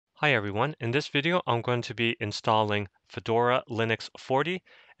Hi everyone, in this video I'm going to be installing Fedora Linux 40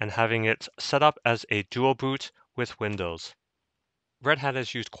 and having it set up as a dual boot with Windows. Red Hat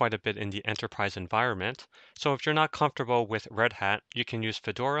is used quite a bit in the enterprise environment, so if you're not comfortable with Red Hat, you can use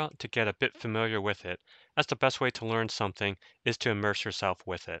Fedora to get a bit familiar with it, as the best way to learn something is to immerse yourself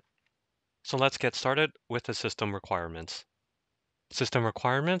with it. So let's get started with the system requirements. System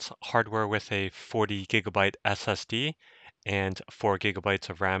requirements, hardware with a 40 gigabyte SSD and 4 gigabytes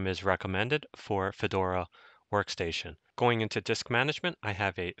of RAM is recommended for Fedora Workstation. Going into disk management, I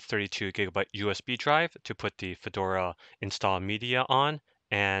have a 32 gigabyte USB drive to put the Fedora install media on,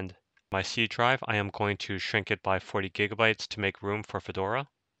 and my C drive, I am going to shrink it by 40 gigabytes to make room for Fedora.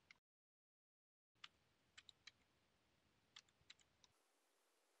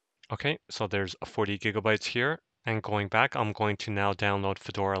 Okay, so there's 40 gigabytes here, and going back, I'm going to now download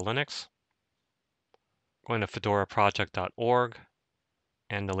Fedora Linux. Going to fedoraproject.org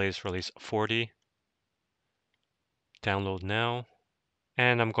and the latest release 40. Download now.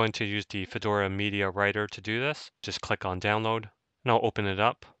 And I'm going to use the Fedora Media Writer to do this. Just click on download and I'll open it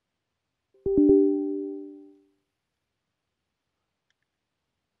up.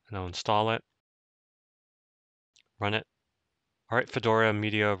 And I'll install it, run it. All right, Fedora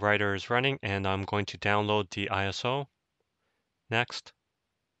Media Writer is running and I'm going to download the ISO. Next.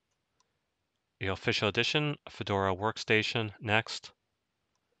 The official edition, Fedora Workstation, next.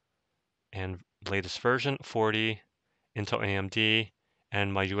 And latest version, 40, Intel AMD,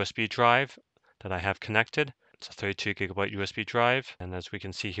 and my USB drive that I have connected. It's a 32 gigabyte USB drive. And as we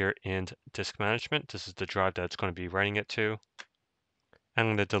can see here in disk management, this is the drive that it's going to be writing it to. I'm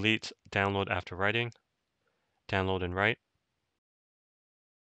going to delete download after writing, download and write.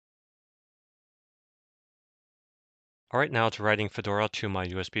 All right, now it's writing Fedora to my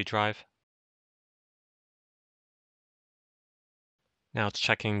USB drive. Now it's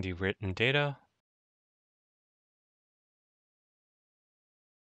checking the written data.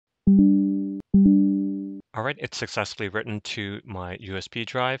 All right, it's successfully written to my USB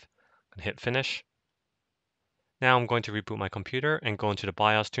drive. I'm going to hit finish. Now I'm going to reboot my computer and go into the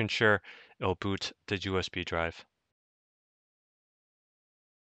BIOS to ensure it'll boot the USB drive.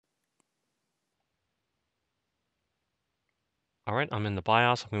 All right, I'm in the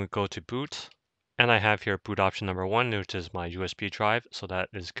BIOS. I'm going to go to boot. And I have here boot option number 1, which is my USB drive. So that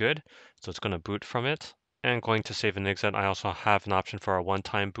is good. So it's going to boot from it. And going to save and exit, I also have an option for a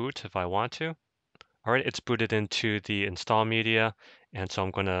one-time boot if I want to. All right, it's booted into the install media. And so I'm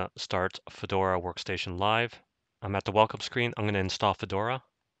going to start Fedora Workstation Live. I'm at the welcome screen. I'm going to install Fedora.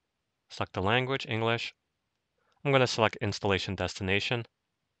 Select the language, English. I'm going to select installation destination.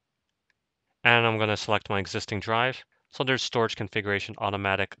 And I'm going to select my existing drive. So there's storage configuration,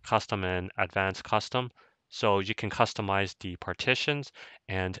 automatic, custom, and advanced custom. So you can customize the partitions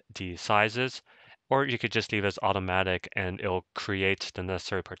and the sizes, or you could just leave it as automatic and it'll create the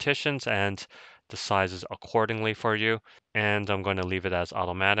necessary partitions and the sizes accordingly for you. And I'm going to leave it as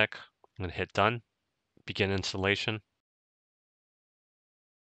automatic. I'm going to hit done, begin installation.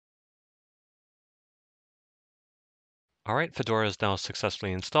 All right, Fedora is now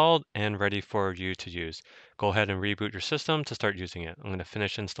successfully installed and ready for you to use. Go ahead and reboot your system to start using it. I'm going to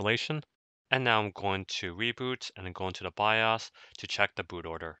finish installation. And now I'm going to reboot and then go into the BIOS to check the boot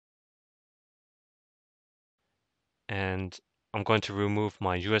order. And I'm going to remove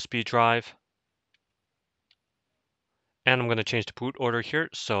my USB drive. And I'm going to change the boot order here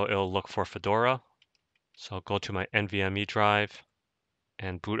so it'll look for Fedora. So I'll go to my NVMe drive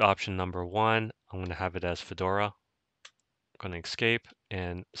and boot option number 1. I'm going to have it as Fedora. I'm going to escape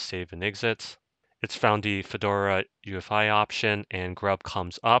and save and exit. It's found the Fedora UEFI option and grub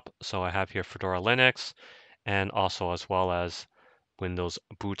comes up. So I have here Fedora Linux and also as well as Windows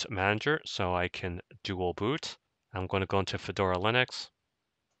Boot Manager. So I can dual boot. I'm going to go into Fedora Linux,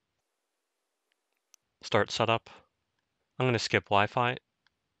 start setup. I'm going to skip Wi-Fi.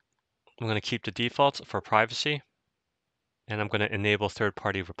 I'm going to keep the defaults for privacy. And I'm going to enable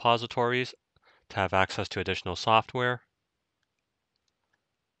third-party repositories to have access to additional software.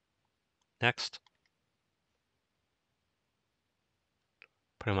 Next.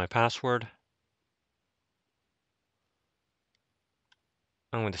 Put in my password.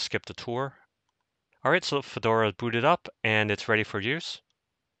 I'm going to skip the tour. All right, so Fedora is booted up and it's ready for use.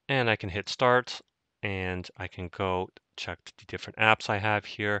 And I can hit start and I can go check the different apps I have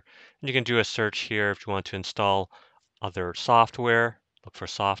here. And you can do a search here if you want to install other software. Look for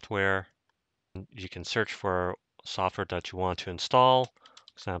software. You can search for software that you want to install.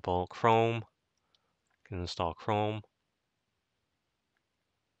 For example, Chrome. You can install Chrome.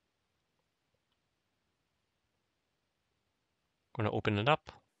 I'm going to open it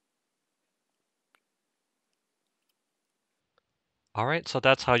up. Alright, so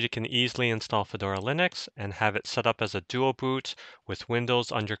that's how you can easily install Fedora Linux and have it set up as a dual boot with Windows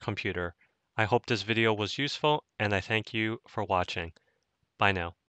on your computer. I hope this video was useful and I thank you for watching. Bye now.